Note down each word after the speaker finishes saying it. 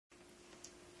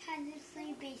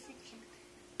three basic chips.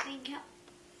 Big cup,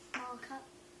 small cup,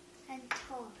 and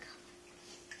tall cup.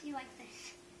 See like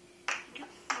this. Big cup,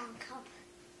 small cup.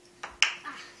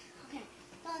 Okay,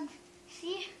 done.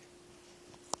 See?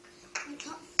 Big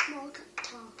cup, small cup,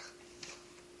 tall cup.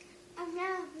 And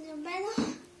now in the middle,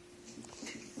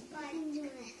 I'm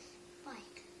doing this.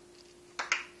 Like.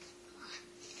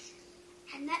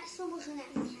 And that's almost what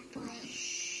that means.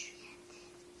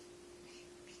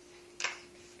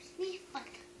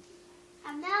 Like.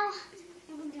 And now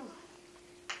we're going to do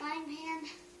frying pan.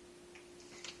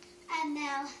 And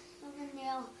now we're going to do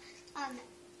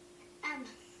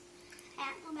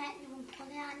apple mat. You're going to put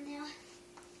it on there.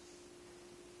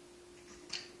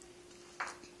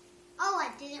 All I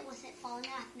did it was it falling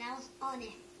off. Now it's on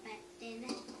it, but didn't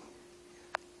it?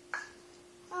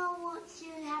 Oh, what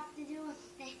you have to do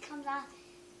if it comes off,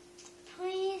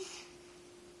 please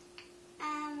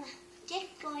just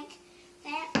go like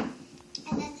that,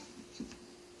 and then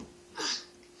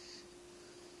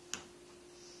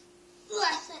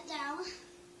press it down.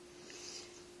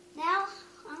 Now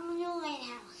I'm going to do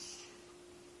lighthouse.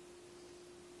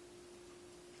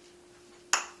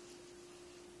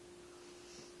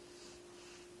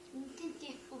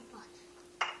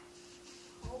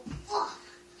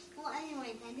 Well,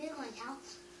 anyways, I did lighthouse.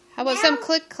 How about some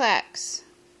click clacks?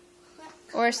 Click,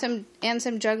 Or some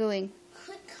juggling.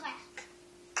 click clack.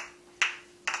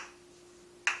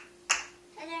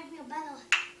 And then feel better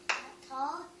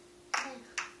tall, and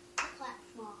click clack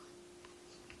small.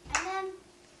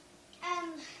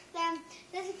 And then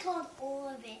this is called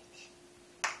orbit.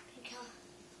 Because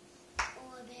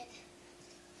orbit.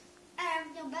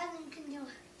 And the better you can do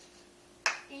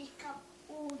base cup,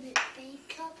 orbit, base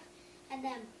cup, and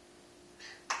then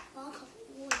small cup,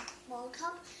 orbit, small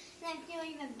cup. And then if you're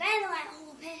even better at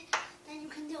orbit, then you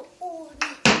can do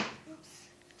orbit. Oops.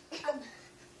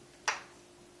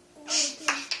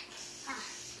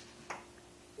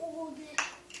 Orbit.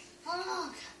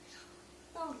 Oh,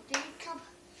 big cup,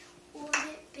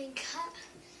 orbit, big cup,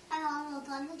 and all those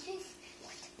other things.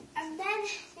 And then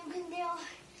you can do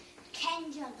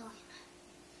can juggling,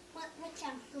 which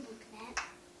I'm still looking at.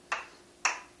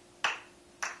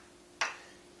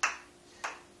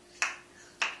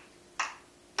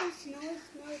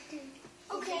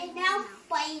 Okay, now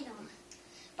final.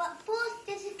 But first,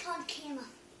 this is called camera.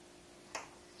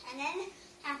 And then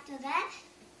after that,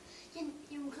 you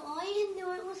only can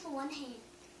do it with one hand.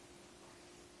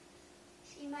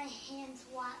 See my hands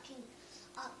walking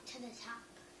up to the top.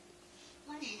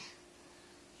 One hand.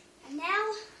 And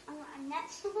now, I'm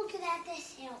next looking at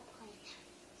this airplane.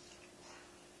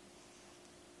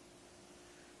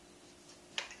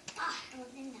 I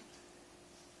was in there.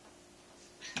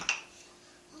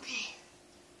 Okay.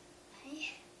 Ready?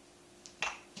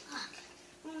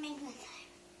 I'm going to make this time.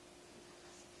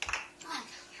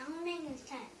 I'm going to make this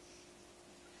time.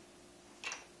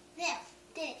 There,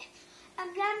 did it. And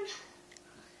then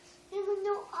you can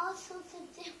do all sorts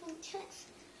of different tricks.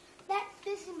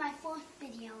 This is my fourth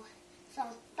video. So,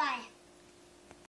 bye.